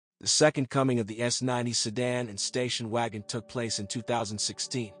The second coming of the S90 sedan and station wagon took place in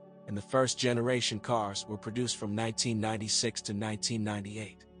 2016, and the first generation cars were produced from 1996 to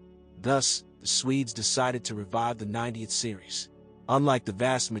 1998. Thus, the Swedes decided to revive the 90th series. Unlike the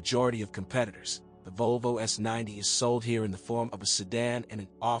vast majority of competitors, the Volvo S90 is sold here in the form of a sedan and an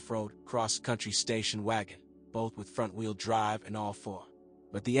off-road, cross-country station wagon, both with front-wheel drive and all-four.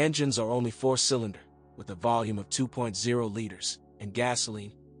 But the engines are only 4-cylinder, with a volume of 2.0 liters, and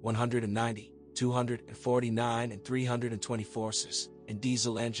gasoline, 190, 249 and 320 horses, and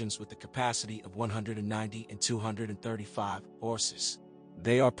diesel engines with a capacity of 190 and 235 horses.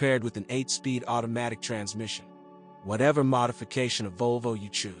 They are paired with an 8-speed automatic transmission. Whatever modification of Volvo you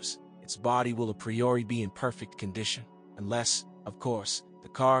choose, its body will a priori be in perfect condition, unless, of course, the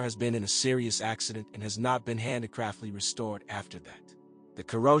car has been in a serious accident and has not been handicraftedly restored after that. The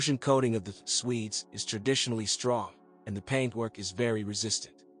corrosion coating of the Swedes is traditionally strong, and the paintwork is very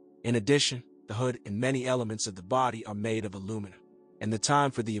resistant. In addition, the hood and many elements of the body are made of aluminum, and the time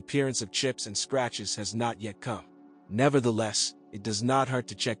for the appearance of chips and scratches has not yet come. Nevertheless, it does not hurt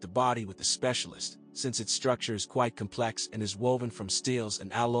to check the body with a specialist, since its structure is quite complex and is woven from steels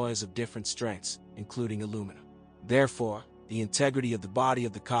and alloys of different strengths, including aluminum. Therefore, the integrity of the body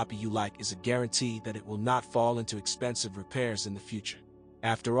of the copy you like is a guarantee that it will not fall into expensive repairs in the future.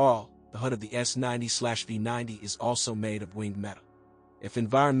 After all, the hood of the S90/V90 is also made of winged metal. If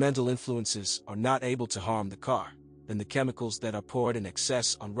environmental influences are not able to harm the car, then the chemicals that are poured in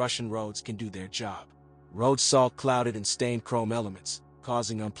excess on Russian roads can do their job. Road salt clouded and stained chrome elements,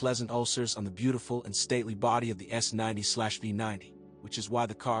 causing unpleasant ulcers on the beautiful and stately body of the S90/V90, which is why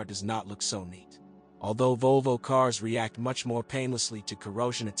the car does not look so neat. Although Volvo cars react much more painlessly to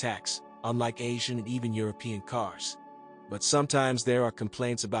corrosion attacks, unlike Asian and even European cars. But sometimes there are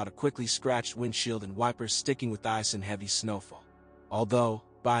complaints about a quickly scratched windshield and wipers sticking with ice and heavy snowfall. Although,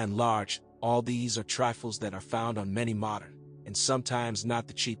 by and large, all these are trifles that are found on many modern, and sometimes not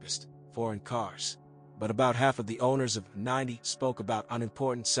the cheapest, foreign cars. But about half of the owners of 90 spoke about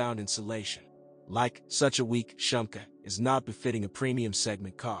unimportant sound insulation. Like, such a weak shumka is not befitting a premium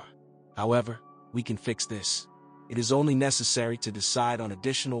segment car. However, we can fix this. It is only necessary to decide on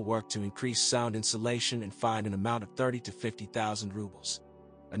additional work to increase sound insulation and find an amount of 30 to 50,000 rubles.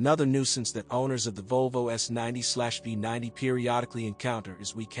 Another nuisance that owners of the Volvo S90/V90 periodically encounter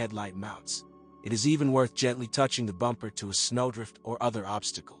is weak headlight mounts. It is even worth gently touching the bumper to a snowdrift or other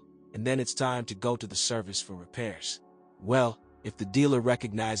obstacle, and then it's time to go to the service for repairs. Well, if the dealer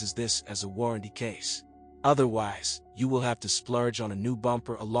recognizes this as a warranty case. Otherwise, you will have to splurge on a new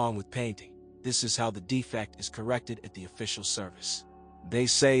bumper along with painting. This is how the defect is corrected at the official service. They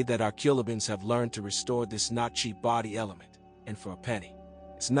say that our Kulibans have learned to restore this not cheap body element, and for a penny.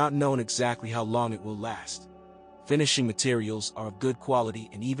 It's not known exactly how long it will last. Finishing materials are of good quality,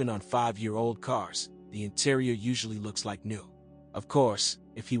 and even on 5-year-old cars, the interior usually looks like new. Of course,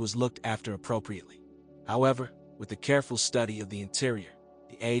 if he was looked after appropriately. However, with a careful study of the interior,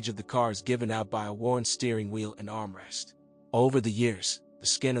 the age of the car is given out by a worn steering wheel and armrest. Over the years, the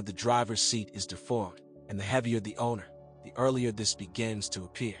skin of the driver's seat is deformed, and the heavier the owner, the earlier this begins to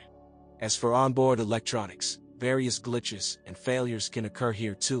appear. As for onboard electronics, various glitches and failures can occur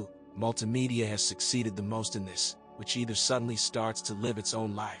here too. Multimedia has succeeded the most in this, which either suddenly starts to live its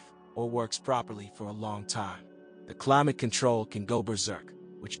own life, or works properly for a long time. The climate control can go berserk,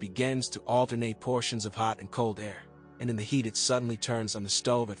 which begins to alternate portions of hot and cold air, and in the heat it suddenly turns on the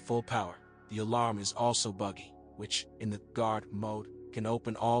stove at full power. The alarm is also buggy, which, in the guard mode, can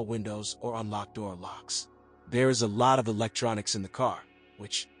open all windows or unlock door locks. There is a lot of electronics in the car,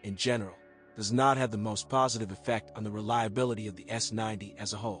 which, in general, does not have the most positive effect on the reliability of the S90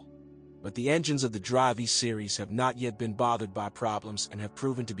 as a whole. But the engines of the Drive E series have not yet been bothered by problems and have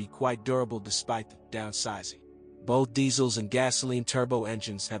proven to be quite durable despite the downsizing. Both diesels and gasoline turbo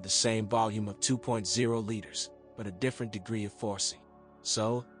engines have the same volume of 2.0 liters, but a different degree of forcing.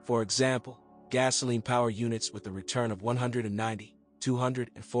 So, for example, gasoline power units with a return of 190,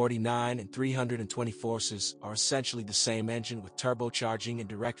 249 and 320 forces are essentially the same engine with turbocharging and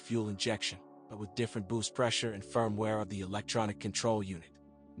direct fuel injection, but with different boost pressure and firmware of the electronic control unit.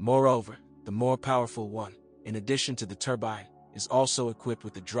 Moreover, the more powerful one, in addition to the turbine, is also equipped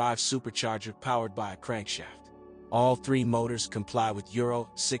with a drive supercharger powered by a crankshaft. All three motors comply with Euro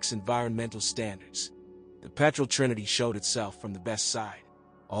 6 environmental standards. The petrol trinity showed itself from the best side.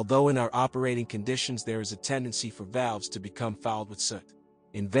 Although in our operating conditions there is a tendency for valves to become fouled with soot.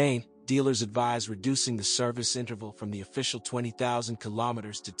 In vain, dealers advise reducing the service interval from the official 20,000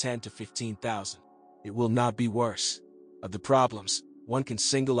 kilometers to 10 to 15,000. It will not be worse. Of the problems, one can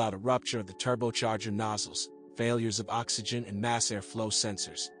single out a rupture of the turbocharger nozzles, failures of oxygen and mass airflow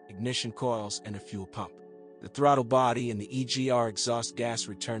sensors, ignition coils, and a fuel pump. The throttle body and the EGR exhaust gas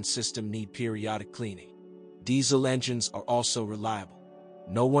return system need periodic cleaning. Diesel engines are also reliable.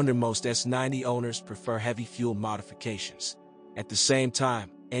 No wonder most S90 owners prefer heavy fuel modifications. At the same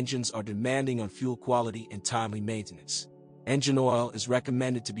time, engines are demanding on fuel quality and timely maintenance. Engine oil is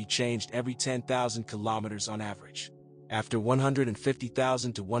recommended to be changed every 10,000 kilometers on average. After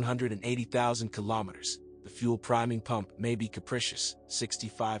 150,000 to 180,000 kilometers, the fuel priming pump may be capricious,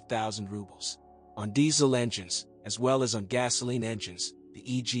 65,000 rubles. On diesel engines, as well as on gasoline engines, the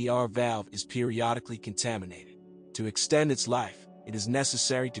EGR valve is periodically contaminated. To extend its life, it is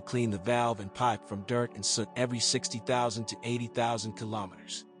necessary to clean the valve and pipe from dirt and soot every 60,000 to 80,000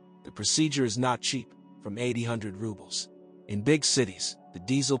 kilometers. The procedure is not cheap, from 800 rubles. In big cities, the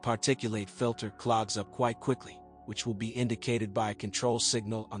diesel particulate filter clogs up quite quickly, which will be indicated by a control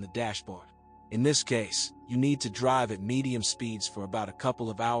signal on the dashboard. In this case, you need to drive at medium speeds for about a couple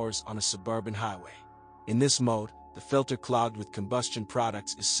of hours on a suburban highway. In this mode, the filter clogged with combustion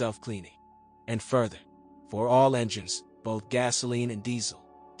products is self-cleaning. And further, for all engines, both gasoline and diesel,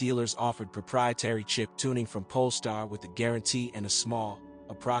 dealers offered proprietary chip tuning from Polestar with a guarantee and a small,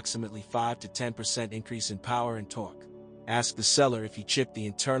 approximately 5 to 10% increase in power and torque. Ask the seller if he chipped the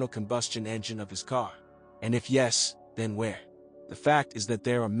internal combustion engine of his car. And if yes, then where? The fact is that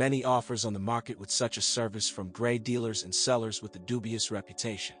there are many offers on the market with such a service from gray dealers and sellers with a dubious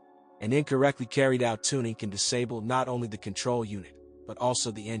reputation. An incorrectly carried out tuning can disable not only the control unit, but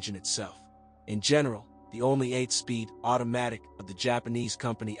also the engine itself. In general, the only 8-speed automatic of the Japanese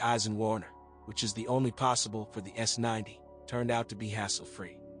company Warner, which is the only possible for the S90, turned out to be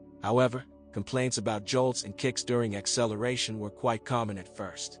hassle-free. However, complaints about jolts and kicks during acceleration were quite common at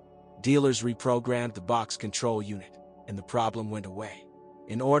first. Dealers reprogrammed the box control unit, and the problem went away.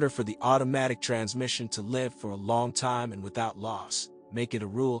 In order for the automatic transmission to live for a long time and without loss, make it a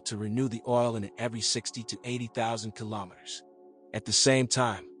rule to renew the oil in it every 60 to 80,000 kilometers. At the same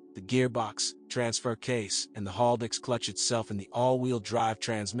time, the gearbox, transfer case, and the Haldex clutch itself in the all-wheel drive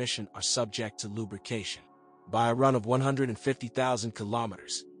transmission are subject to lubrication. By a run of 150,000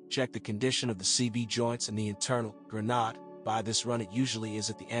 kilometers, check the condition of the CV joints and the internal grenade. By this run it usually is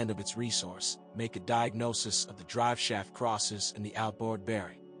at the end of its resource. Make a diagnosis of the driveshaft crosses and the outboard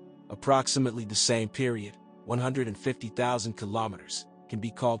bearing. Approximately the same period, 150,000 kilometers, can be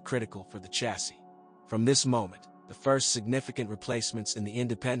called critical for the chassis. From this moment, the first significant replacements in the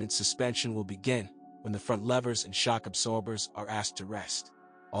independent suspension will begin, when the front levers and shock absorbers are asked to rest.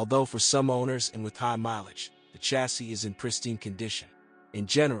 Although for some owners and with high mileage, the chassis is in pristine condition. In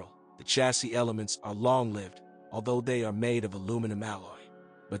general, the chassis elements are long-lived, although they are made of aluminum alloy.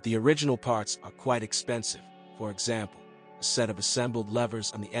 But the original parts are quite expensive. For example, a set of assembled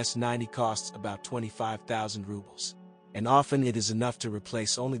levers on the S90 costs about 25,000 rubles. And often it is enough to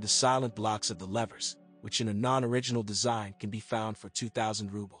replace only the silent blocks of the levers, which in a non-original design can be found for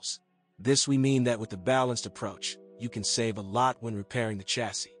 2,000 rubles. This we mean that with a balanced approach, you can save a lot when repairing the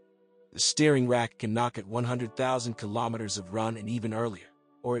chassis. The steering rack can knock at 100,000 kilometers of run and even earlier,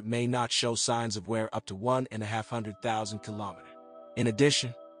 or it may not show signs of wear up to 150,000 kilometers. In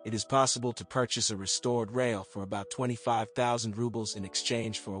addition, it is possible to purchase a restored rail for about 25,000 rubles in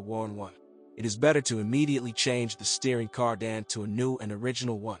exchange for a worn one. It is better to immediately change the steering cardan to a new and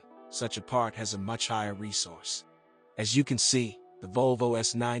original one. Such a part has a much higher resource. As you can see, the Volvo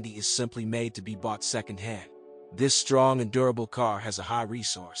S90 is simply made to be bought second-hand. This strong and durable car has a high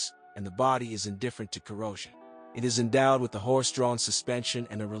resource, and the body is indifferent to corrosion. It is endowed with a horse-drawn suspension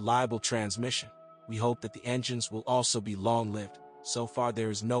and a reliable transmission. We hope that the engines will also be long-lived. So far there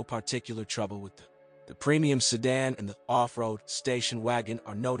is no particular trouble with them. The premium sedan and the off-road station wagon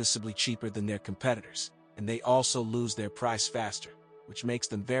are noticeably cheaper than their competitors, and they also lose their price faster, which makes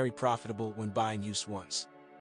them very profitable when buying used ones.